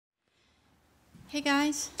Hey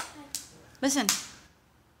guys, listen. Do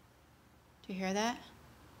you hear that?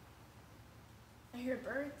 I hear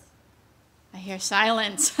birds. I hear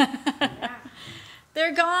silence. Yeah.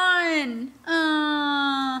 They're gone.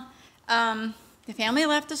 The family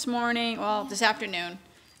left this morning, well, this afternoon.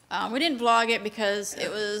 We didn't vlog it because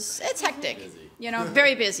it's hectic. You know,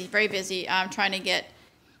 very busy, very busy. Trying to get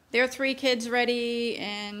their 3 kids ready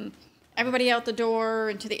and everybody out the door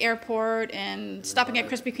and to the airport and stopping at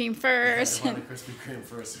Krispy Kreme first. Yeah, they wanted Krispy Kreme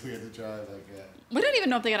first, so we had to drive like that. We don't even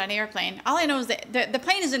know if they got an airplane. All I know is that the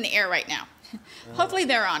plane is in the air right now. Hopefully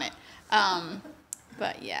they're on it.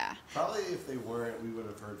 But yeah. Probably if they weren't, we would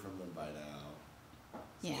have heard from them by now. So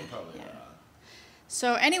Yeah, they probably yeah. are.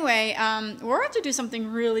 So anyway, we're about to do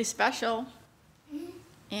something really special.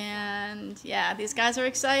 And yeah, these guys are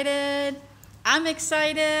excited. I'm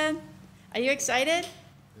excited. Are you excited?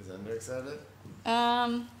 Is Ender excited?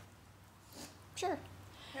 Sure.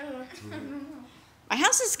 I don't know. My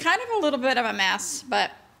house is kind of a little bit of a mess, but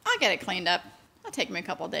I'll get it cleaned up. It'll take me a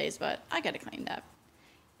couple of days, but I'll get it cleaned up.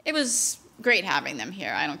 It was great having them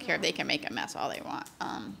here. I don't care if they can make a mess all they want.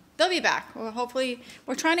 They'll be back. Well, hopefully,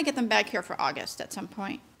 we're trying to get them back here for August at some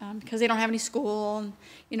point because they don't have any school and,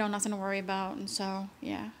 you know, nothing to worry about. And so,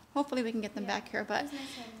 yeah, hopefully we can get them back here. But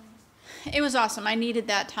it was awesome. I needed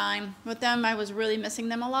that time with them. I was really missing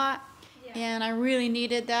them a lot. Yeah. And I really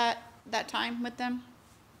needed that time with them.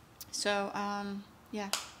 So, yeah,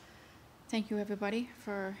 thank you everybody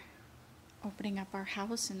for opening up our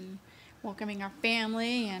house and welcoming our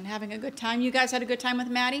family and having a good time. You guys had a good time with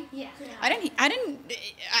Maddie? Yeah. I didn't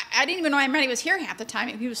even know Maddie was here half the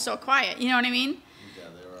time. He was so quiet. You know what I mean? Yeah,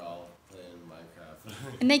 they were all playing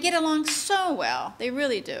Minecraft. And they get along so well. They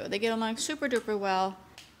really do. They get along super duper well.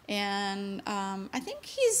 And I think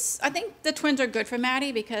the twins are good for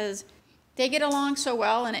Maddie because they get along so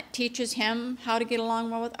well, and it teaches him how to get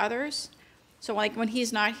along well with others. So like when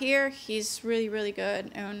he's not here, he's really, really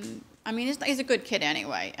good. And I mean, he's a good kid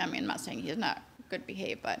anyway. I mean, I'm not saying he's not good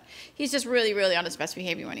behaved, but he's just really, really on his best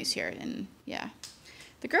behavior when he's here. And yeah,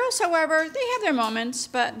 the girls, however, they have their moments,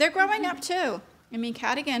 but they're growing up too. I mean,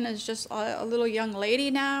 Cadigan is just a little young lady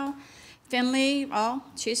now. Finley, well,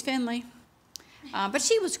 she's Finley, but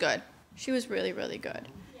she was good. She was really, really good.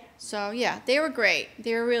 So yeah, they were great.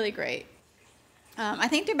 They were really great. I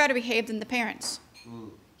think they're better behaved than the parents.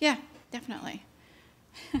 Yeah, definitely.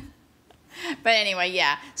 But anyway,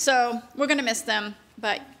 yeah. So we're going to miss them.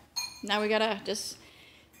 But now we got to just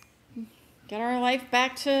get our life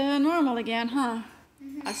back to normal again, huh?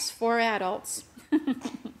 Us 4 adults.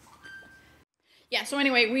 Yeah, so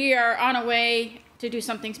anyway, we are on our way to do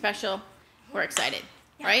something special. We're excited,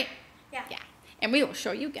 right? Yeah. Yeah. And we will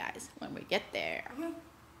show you guys when we get there.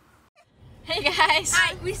 Hey guys.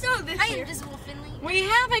 Hi, we still have this Hi, here. Invisible Finley. We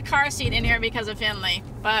have a car seat in here because of Finley.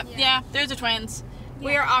 But yeah, there's the twins.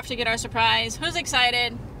 We are off to get our surprise. Who's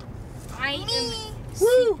excited? I am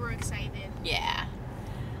super excited. Yeah.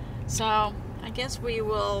 So I guess we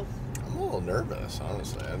will. I'm a little nervous,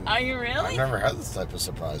 honestly. Are you really? I've never had this type of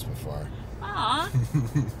surprise before. Aw.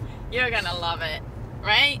 You're gonna love it,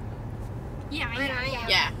 right? Yeah,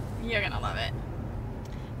 Yeah, you're gonna love it.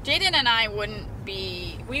 Jaden and I wouldn't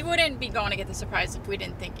be going to get the surprise if we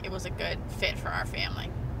didn't think it was a good fit for our family.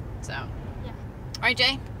 So. Yeah. All right,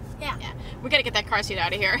 Jay? Yeah. Yeah. We gotta get that car seat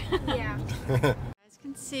out of here. Yeah. You guys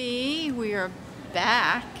can see we are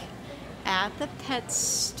back at the pet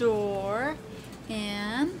store,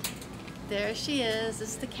 and there she is. This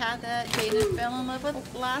is the cat that Jaden fell in love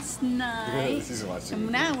with last night. And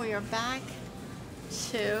now we are back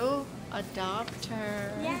to adopt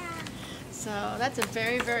her. Yeah. So that's a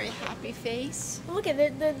very, very happy face. Look at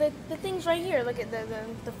the things right here. Look at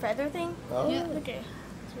the feather thing. Oh. Yeah. Look at.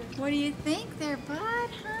 What do you think there, bud?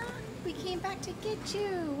 Huh? We came back to get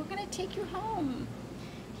you. We're gonna take you home.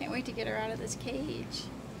 Can't wait to get her out of this cage.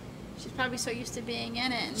 She's probably so used to being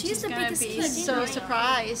in it, and she's the gonna biggest be kid, so right?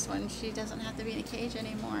 surprised when she doesn't have to be in a cage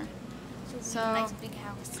anymore. So, Nice big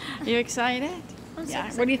house. are you excited? I'm so Yeah.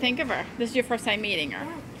 excited. What do you think of her? This is your first time meeting her.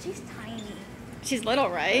 Yeah, she's tiny. She's little,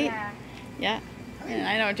 right? Yeah. Yeah. And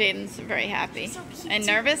I know Jaden's very happy. She's so cute, And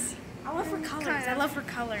too. nervous? I love her colors. I love her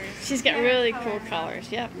colors. She's got really cool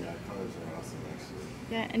colors. Yep. Yeah, colors are awesome, actually.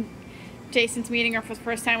 Yeah. And Jason's meeting her for the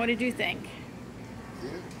first time. What did you think?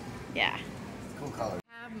 Dude, Yeah. cool color.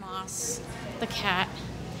 Have Moss, the cat,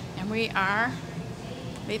 and we are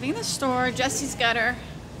leaving the store. Jesse's got her,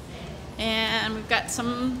 and we've got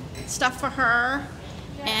some stuff for her,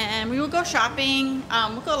 and we will go shopping.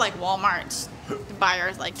 We'll go like Walmart's to buy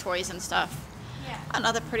her like toys and stuff. Yeah.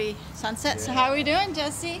 Another pretty sunset. So how are we doing,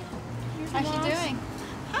 Jesse? How's she doing?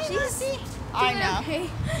 Hi, Mossy. I know. Okay.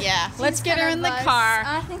 Yeah, let's get her in the buzz. car.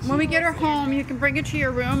 I think she When we get her will. home, you can bring her to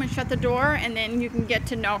your room and shut the door, and then you can get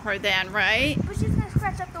to know her then, right? But she's gonna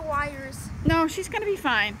scratch up the wires. No, she's gonna be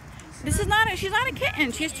fine. She's not a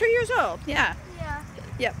kitten. She's 2 years old. Yeah. Yeah.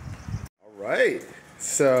 Yep. All right.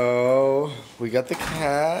 So we got the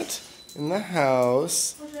cat in the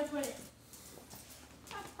house. Where should I put it?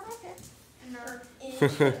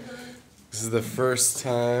 This is the first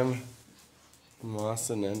time Moss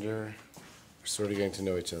and Ender are sort of getting to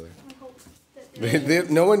know each other.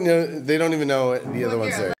 No one knows. They don't even know what the other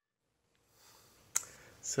one's there.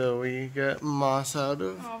 So we got Moss out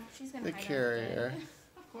of Oh, she's gonna the hide carrier.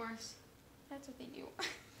 Of course. That's what they do.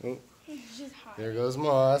 Oh, She's hot. there goes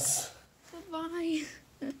Moss. Bye.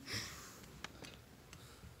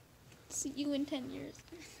 See you in 10 years.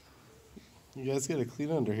 You guys gotta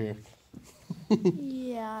clean under here.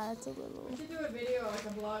 Yeah, it's a little. We should do a video, like a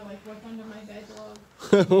vlog, like what's under my bed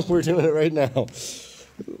glove. We're doing it right now.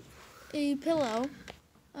 A pillow.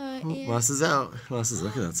 And Moss is out. Moss is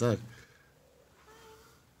looking outside.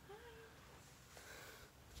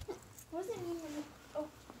 what does it mean when oh.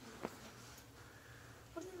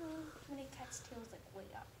 What does it mean when a cat's tail is like way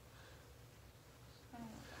up? I don't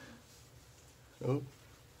know what that means.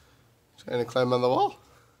 Oh, trying to climb on the wall.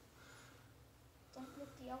 Don't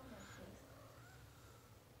lift the outline,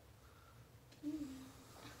 please.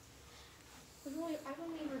 I've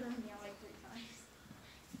only heard her meow like 3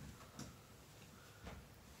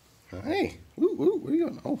 times. Hi. Ooh, ooh, where are you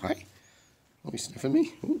going? Oh, hi. Oh, you sniffing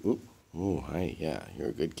me? Ooh, ooh. Oh, hi. Yeah, you're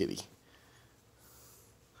a good kitty.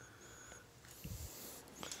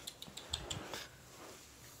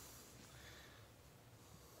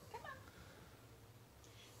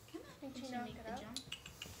 Did you knock it out?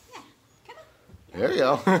 Yeah. Come There you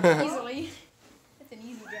go. on. Easily. It's an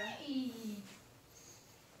easy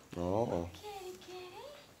go. Oh. Kitty, kitty.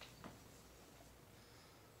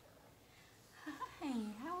 Hi,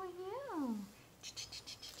 how are you?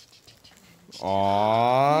 Aww.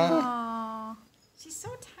 Aw, she's so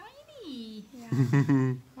tiny.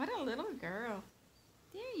 Yeah. What a little girl.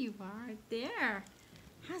 There you are, there.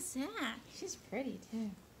 How's that? She's pretty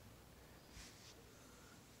too.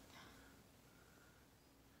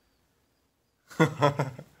 Hey.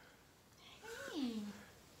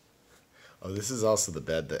 Oh, this is also the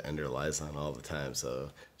bed that Ender lies on all the time, so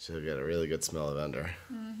she'll get a really good smell of Ender.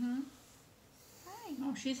 Hi.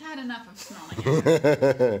 Oh, she's had enough of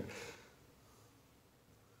smelling.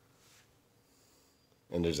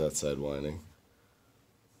 Ender's outside whining.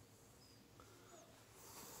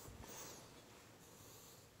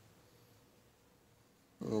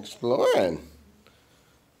 Exploring.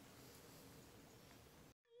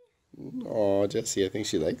 Oh, Jessie, I think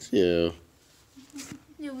she likes you.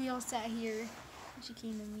 Yeah, we all sat here. And she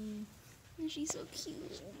came to me. And she's so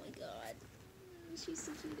cute. Oh my god. She's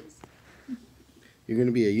the cutest. You're going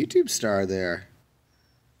to be a YouTube star there.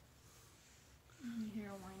 You hear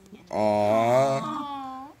her whining. Aww.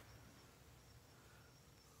 Aww.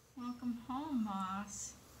 Welcome home,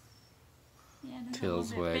 Moss. Yeah, this is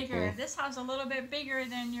Tail's a little bit bigger. wagging. This house is a little bit bigger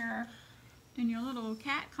than your little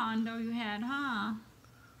cat condo you had, huh?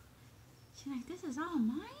 She's like, this is all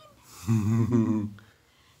mine?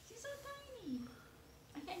 She's so tiny.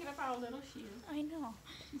 I can't get up how little she is. I know.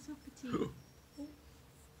 She's so petite.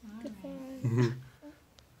 Goodbye.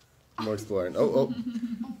 More exploring. Oh, oh.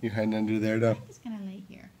 You're hiding under there now. I'm just gonna lay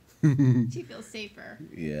here. She feels safer.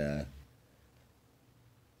 Yeah.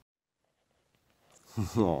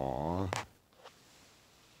 Aww.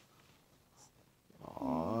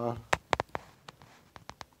 Aww.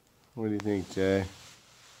 What do you think, Jay?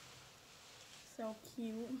 So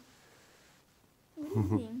cute. What do you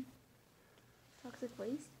think? Toxic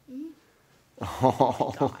waste?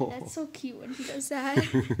 Oh. God, that's so cute when he does that.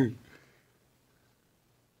 He's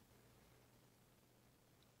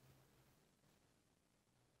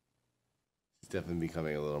definitely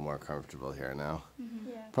becoming a little more comfortable here now.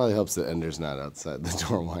 Yeah. Probably helps that Ender's not outside the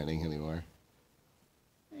door whining anymore.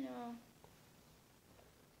 I know.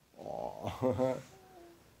 Aww.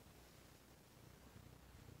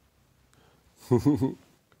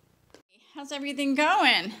 How's everything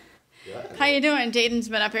going? How you doing? Jaden's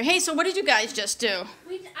been up here. Hey, so what did you guys just do?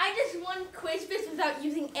 I just won quiz bits without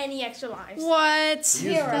using any extra lives. What?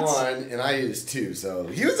 He used one, and I used two, so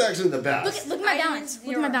he was actually the best. Look at my balance.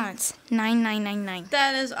 Look at my balance. 9999.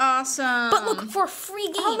 That is awesome. But look, for a free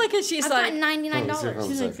game. Oh, look at she's I've like. got $99. Oh,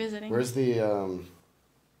 She's like visiting. Where's the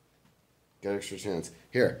got extra chance?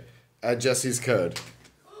 Here, add Jesse's code.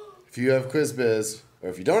 If you have QuizBiz, or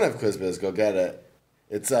if you don't have QuizBiz, go get it.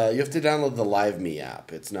 It's you have to download the Live Me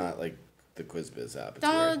app. It's not like the QuizBiz app. It's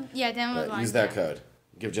weird. Download But Live use Me that app. code.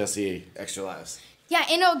 Give Jessie extra lives. Yeah,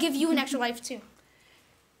 and it'll give you an extra life too.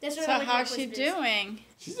 That's what So I like how's about she Elizabeth. doing?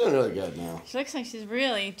 She's doing really good now. She looks like she's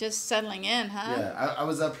really just settling in, huh? Yeah, I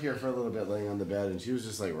was up here for a little bit laying on the bed, and she was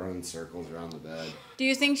just like running circles around the bed. Do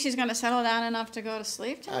you think she's gonna settle down enough to go to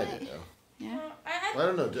sleep I tonight? do. Yeah. Well,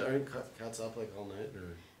 I don't know. Are cats up like all night?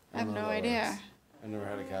 Or I have don't know no how that idea. works. I've never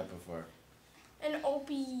had a cat before. And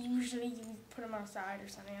Opie, usually you put him outside or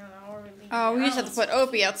something. I don't know. Or leave Oh, we him used to out. have to put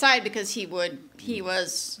Opie outside because he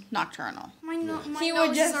was nocturnal. My He nose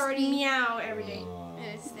would just is already meow every day.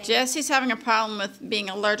 Jesse's having a problem with being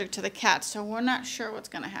allergic to the cat, so we're not sure what's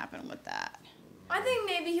gonna happen with that. I think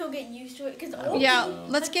maybe he'll get used to it because Yeah,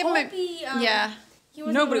 let's give him Opie, a yeah. he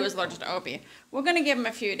was Nobody more- was allergic to Opie. We're gonna give him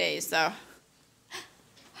a few days though.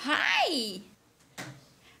 Hi, hi,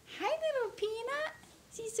 little Peanut.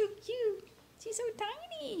 She's so cute. She's so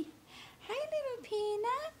tiny. Hi, little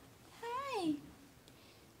Peanut. Hi.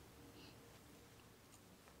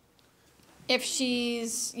 If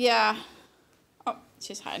she's oh,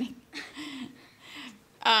 she's hiding.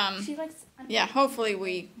 She likes. Yeah,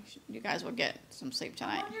 hopefully you guys will get some sleep I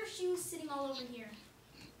tonight. wonder if she was sitting all over here.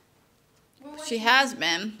 Where was She has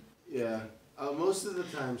been. Yeah. Most of the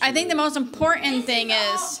time. I think the most important thing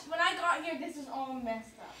is when I got here, this is all messed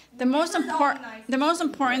up. the most This is important organized. the most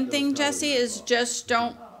important thing, That's probably Jesse, my is fault. just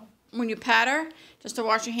don't Oh. when you pat her, just to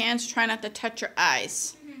wash your hands. Try not to touch your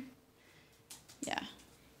eyes. Yeah,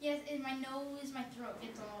 Yes, and my nose, my throat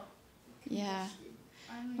gets all. yeah.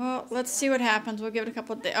 I'm- Well, let's see what happens. We'll give it a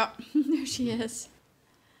couple of days. Oh, there she is.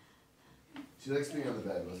 She likes being on the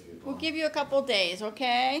bed. Must be a We'll problem. give you a couple of days,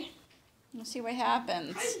 okay? We'll see what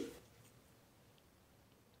happens.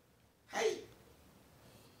 Hey.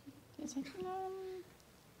 She's like,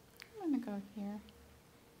 I'm gonna go here.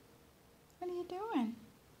 What are you doing?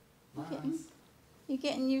 You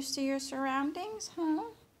getting used to your surroundings, huh?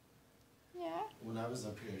 Yeah. When I was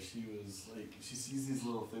up here, she was like, she sees these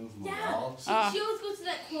little things in the Yeah. wall. She Ah. always goes to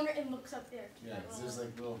that corner and looks up there. Yeah, 'cause there's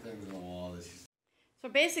like little things in the wall that she's. So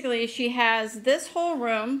basically, she has this whole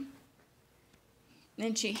room.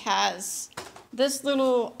 Then she has this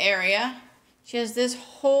little area. She has this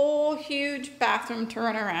whole huge bathroom to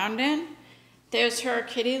run around in. There's her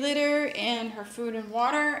kitty litter and her food and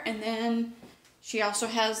water. And then she also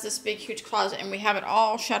has this big, huge closet. And we have it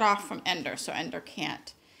all shut off from Ender. So Ender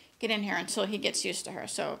can't get in here until he gets used to her.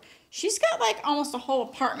 So she's got like almost a whole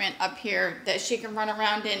apartment up here that she can run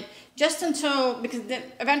around in just until, because then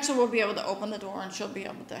eventually we'll be able to open the door and she'll be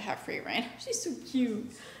able to have free reign. She's so cute.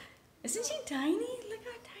 Isn't she tiny? Look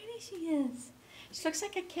how tiny she is. She looks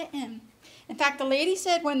like a kitten. In fact, the lady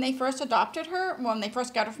said when they first adopted her, when they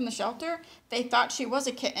first got her from the shelter, they thought she was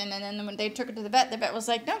a kitten. And then when they took her to the vet was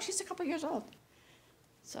like, no, she's a couple years old.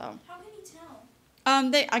 So, How can you tell?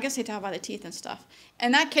 I guess they tell by the teeth and stuff.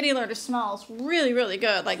 And that kitty litter smells really, really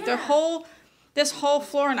good. Like this whole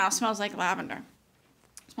floor now smells like lavender.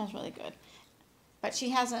 It smells really good. But she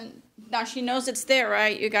hasn't, now she knows it's there,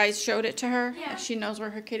 right? You guys showed it to her? Yeah. She knows where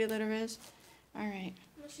her kitty litter is? All right.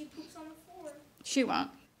 Well, she poops on the floor. She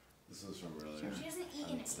won't. This was from earlier. She hasn't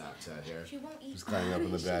eaten On it. Snapchat here. She won't eat Just climbing up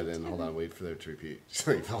in the bed and hold on, wait for there to repeat. She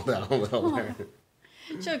like fell down a little there.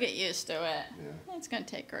 She'll get used to it. Yeah. It's going to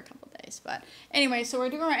take her a couple days. But anyway, so we're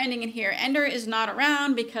doing our ending in here. Ender is not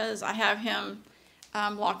around because I have him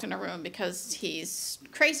locked in a room because he's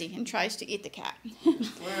crazy and tries to eat the cat.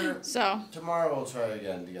 So, Tomorrow we'll try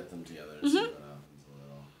again to get them together and see what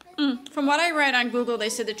happens a little. from what I read on Google, they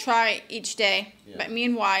said to try each day. Yeah. But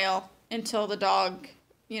meanwhile, until the dog,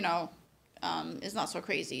 is not so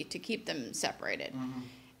crazy, to keep them separated.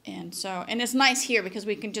 And so, and it's nice here because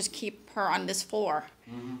we can just keep her on this floor.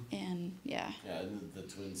 And yeah. Yeah, and the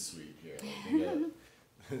twin suite here. Like, they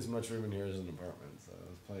got as much room in here as an apartment, so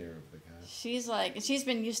there's plenty of room for the cat. She's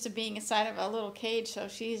been used to being inside of a little cage, so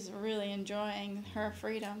she's really enjoying her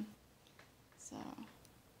freedom. So,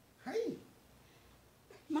 Hey.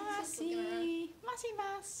 Mossy,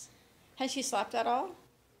 Mas. Has she slept at all?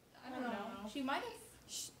 I don't know. She might have.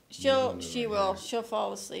 She'll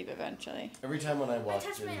fall asleep eventually. Every time when I walked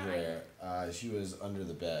touched in my here, she was under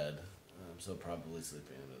the bed, so probably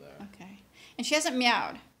sleeping under there. Okay. And she hasn't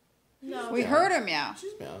meowed. No. We heard her meow.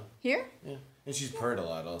 She's meow. Here? Yeah. And she's purred a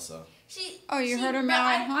lot also. Oh, you heard her meow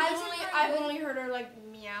at home? I've only heard her like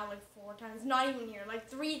meow like 4 times. Not even here. Like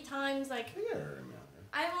 3 times. Like I think I heard her meow here.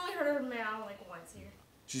 I've only heard her meow like once here.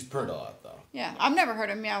 She's purred a lot though. Yeah, I've never heard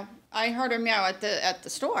her meow. I heard her meow at the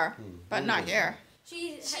store, but not here.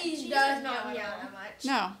 She does not meow that much.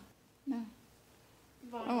 No.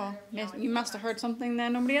 Oh, well, you must have heard something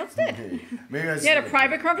that nobody else did. Maybe I You had a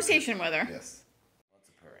private conversation with her. Yes. Lots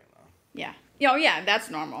of purring though. Yeah. Oh, yeah, that's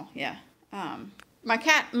normal. Yeah. My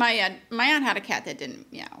aunt had a cat that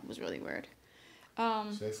didn't meow. It was really weird. She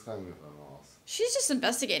likes climbing up on walls. She's just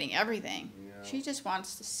investigating everything. Yeah. She just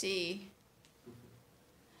wants to see.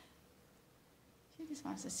 She just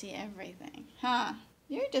wants to see everything, huh?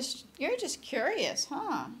 You're just curious,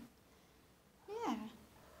 huh? Yeah.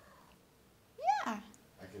 Yeah.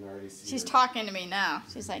 I can already see. She's her. talking to me now.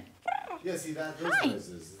 She's like, Yeah, see that? Those hi.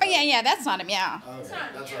 noises. Oh yeah, that's not a meow. Okay,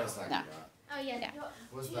 that's what I was talking No. about. Oh yeah. Yeah.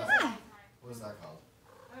 What's that? Yeah. What's that called?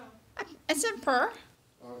 It's a purr.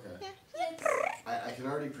 Okay. Yeah. I can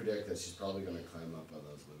already predict that she's probably going to climb up on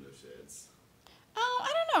those window shades. Oh, I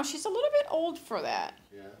don't know. She's a little bit old for that.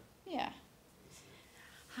 Yeah. Yeah.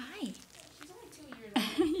 Hi. She's only 2 years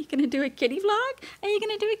old. You gonna do a kitty vlog? Are you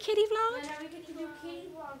gonna do a kitty vlog? Yeah, now we get to do kitty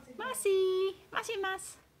vlogs again. Mossy,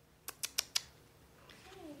 Moss.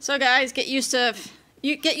 So guys, get used to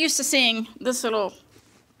seeing this little.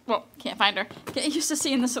 Well, can't find her. Get used to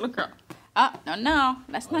seeing this little girl. Oh no,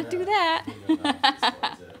 let's not do that.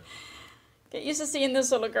 Get used to seeing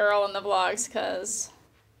this little girl in the vlogs, cause,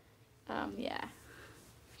 yeah,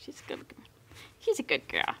 she's a good girl. She's a good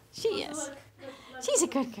girl. She is. She's a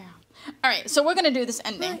good girl. All right, so we're gonna do this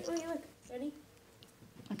ending. Look. Ready?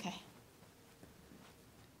 Okay.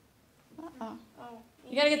 Uh-oh. Oh.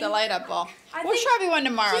 You gotta get the light up, Ball. I We'll think show everyone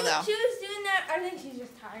tomorrow, though. She was doing that. I think she's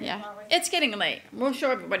just tired. Yeah, Probably. it's getting late. We'll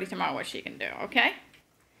show everybody tomorrow what she can do, okay?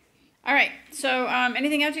 All right, so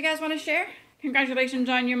anything else you guys want to share? Congratulations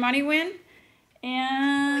on your money win.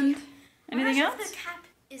 And anything I'm not sure else? if the cap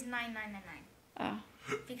is 9,999 Oh,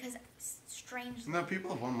 because it's strange. No, people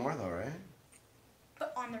have one more though, right?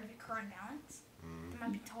 But on their current balance, it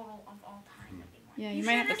might be total of all time that they won. yeah, you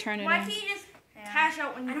might have to turn it Why in. can't you just Yeah. cash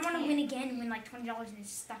out when I you don't want to can? win again and win like $20 and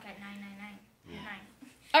it's stuck at 999.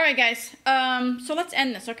 All right, guys. So let's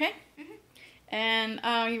end this, okay? And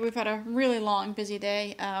we've had a really long, busy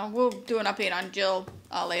day. We'll do an update on Jill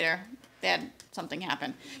later. They had something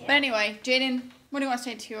happen. But anyway, Jaden, what do you want to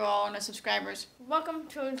say to you all and the subscribers? Welcome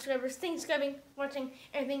to our subscribers. Thanks for subscribing, watching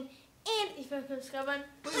everything, and if you haven't subscribed button,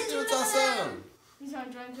 Please do, it's awesome. These are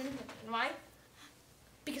join journey. And why?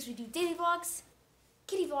 Because we do daily vlogs,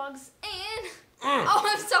 kitty vlogs, and oh,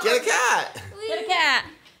 I'm sorry. Get a cat. Get a cat.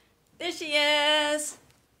 There she is.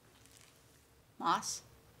 Moss,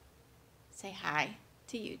 say hi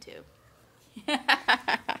to YouTube.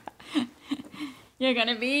 You're going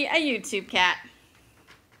to be a YouTube cat.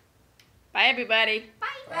 Bye, everybody.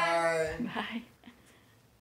 Bye. Bye.